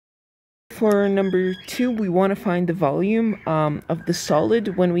for number 2, we want to find the volume of the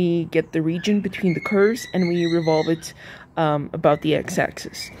solid when we get the region between the curves and we revolve it about the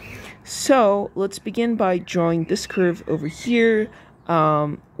x-axis. So let's begin by drawing this curve over here.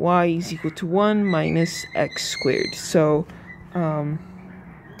 Y is equal to 1 minus x squared. So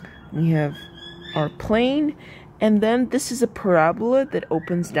we have our plane, and then this is a parabola that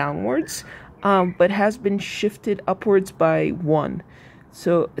opens downwards, but has been shifted upwards by 1.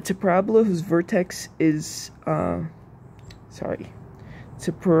 So it's a parabola whose vertex is, it's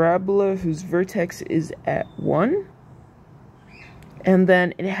a parabola whose vertex is at 1. And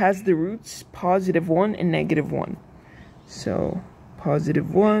then it has the roots positive 1 and negative 1. So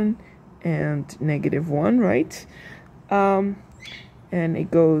positive 1 and negative 1, right? And it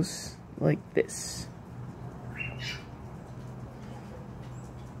goes like this.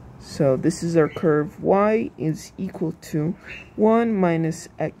 So this is our curve. Y is equal to 1 minus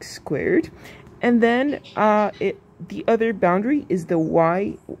x squared. And then the other boundary is the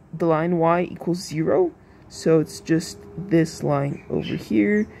line y equals 0. So it's just this line over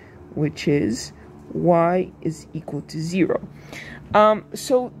here, which is y is equal to 0.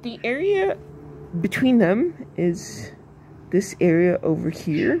 So the area between them is this area over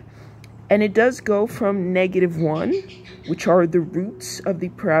here. And it does go from negative 1, which are the roots of the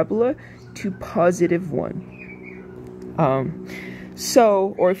parabola, to positive 1.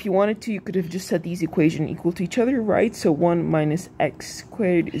 Or if you wanted to, you could have just set these equations equal to each other, right? So 1 minus x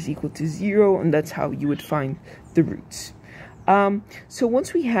squared is equal to 0, and that's how you would find the roots. So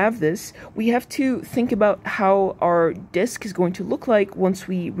once we have this, we have to think about how our disk is going to look like once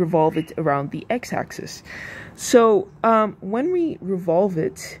we revolve it around the x-axis. So when we revolve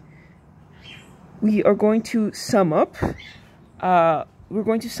it, we are going to sum up. We're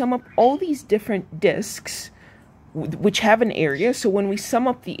going to sum up all these different disks which have an area. So when we sum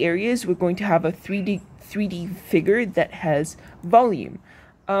up the areas, we're going to have a 3D figure that has volume.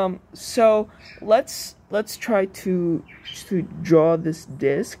 So let's try to draw this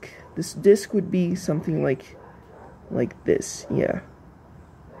disk. This disk would be something like this, yeah.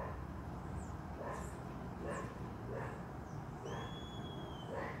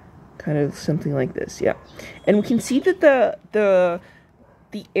 Kind of something like this, yeah. And we can see that the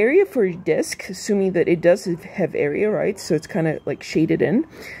area for a disk, assuming that it does have area, right? So it's kind of like shaded in.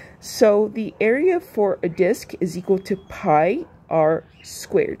 So the area for a disk is equal to pi r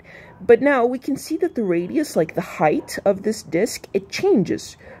squared. But now we can see that the radius, like the height of this disk, it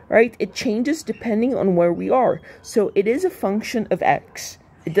changes, right? It changes depending on where we are. So it is a function of x.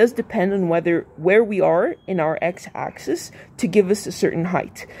 It does depend on where we are in our x-axis to give us a certain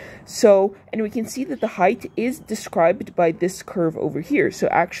height. So, and we can see that the height is described by this curve over here. So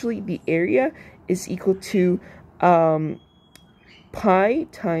actually the area is equal to pi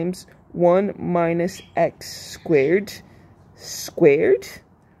times 1 minus x squared,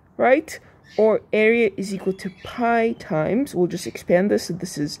 right? Or area is equal to pi times, we'll just expand this, so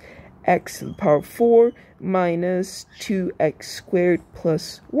this is x to the power of 4 minus 2x squared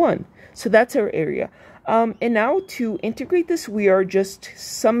plus 1. So that's our area. And now to integrate this, we are just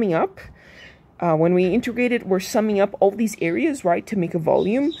summing up. When we integrate it, we're summing up all these areas, right, to make a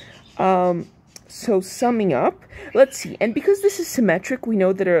volume. So summing up, let's see. And because this is symmetric, we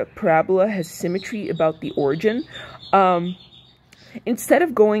know that a parabola has symmetry about the origin. Instead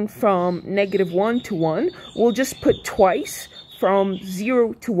of going from negative 1 to 1, we'll just put twice from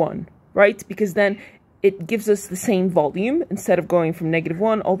 0 to 1, right? Because then it gives us the same volume instead of going from negative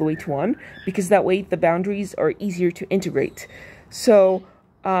 1 all the way to 1, because that way the boundaries are easier to integrate. So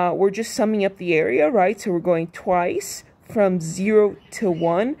we're just summing up the area, right? So we're going twice from 0 to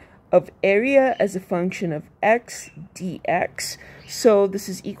 1 of area as a function of x dx. So this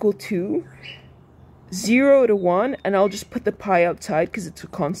is equal to 0 to 1, and I'll just put the pi outside because it's a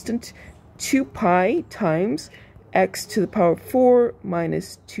constant, 2 pi times x to the power of 4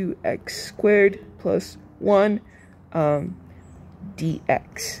 minus 2x squared plus 1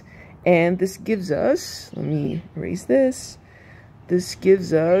 dx. And this gives us, let me erase this, this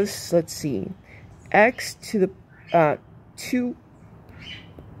gives us, let's see, x to the 2,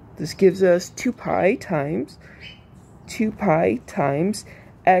 this gives us 2 pi times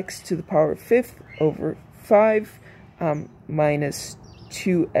x to the power of 5th over 5 minus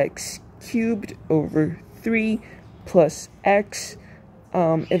 2x cubed over 3 plus x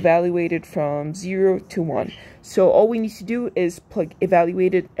evaluated from 0 to 1. So all we need to do is plug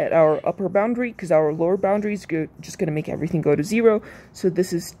evaluated at our upper boundary, because our lower boundary is just going to make everything go to 0. So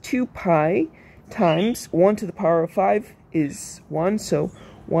this is 2 pi times 1 to the power of 5 is 1, so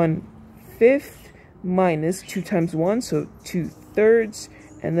 1/5 minus 2 times 1, so 2/3,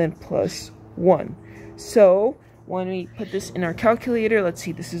 and then plus 1. So when we put this in our calculator, let's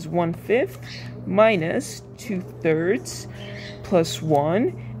see, this is 1/5 minus 2/3 plus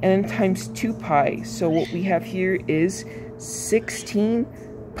 1, and then times 2 pi. So what we have here is 16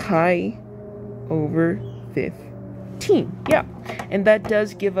 pi over 15. Yeah, and that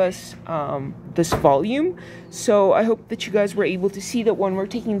does give us this volume. So I hope that you guys were able to see that when we're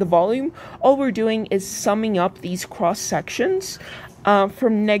taking the volume, all we're doing is summing up these cross sections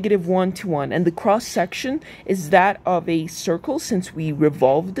from -1 to 1, and the cross section is that of a circle, since we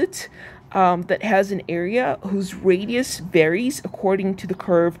revolved it, that has an area whose radius varies according to the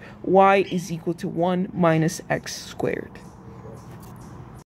curve y is equal to 1 minus x squared.